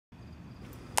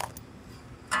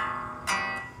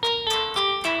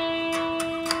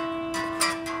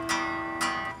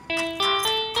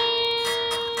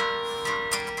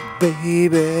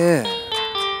Baby,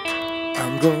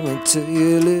 I'm gonna tell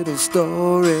you a little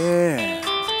story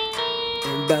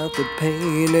about the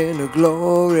pain and the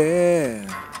glory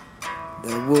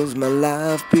that was my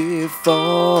life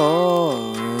before,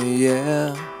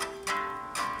 yeah.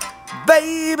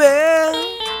 Baby,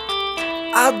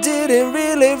 I didn't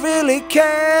really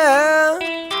care,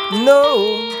 no.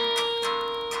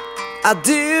 I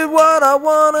did what I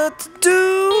wanted to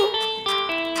do,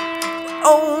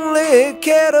 only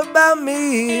cared about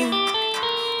me,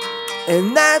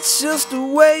 and that's just the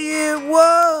way it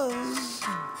was,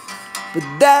 but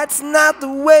that's not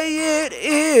the way it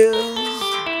is.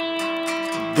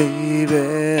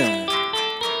 Baby,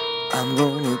 I'm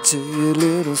gonna tell you a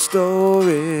little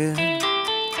story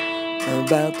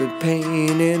about the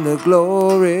pain and the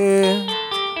glory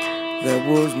that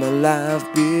was my life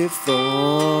before,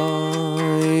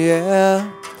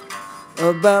 yeah.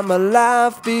 About my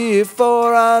life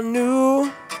before I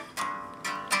knew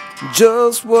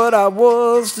just what I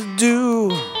was to do.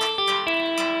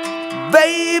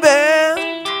 Baby,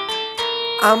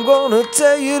 I'm gonna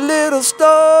tell you a little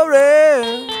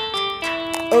story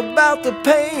about the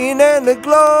pain and the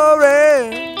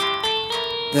glory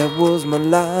that was my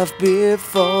life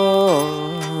before,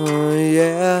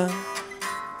 yeah.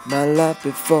 My life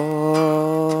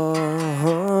before.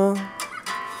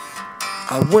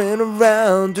 I went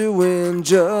around doing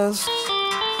just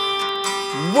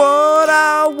what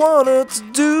I wanted to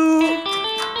do,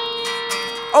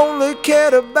 only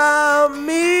cared about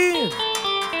me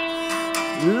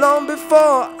long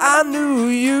before I knew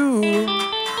you.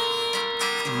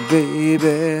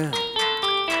 Baby,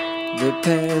 the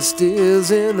past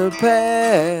is in the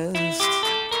past,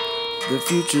 the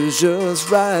future's just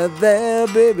right there,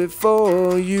 baby,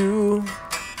 for you.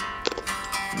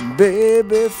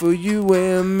 Baby, for you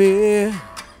and me,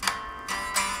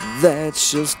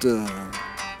 that's just the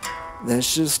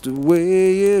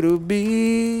way it'll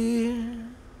be.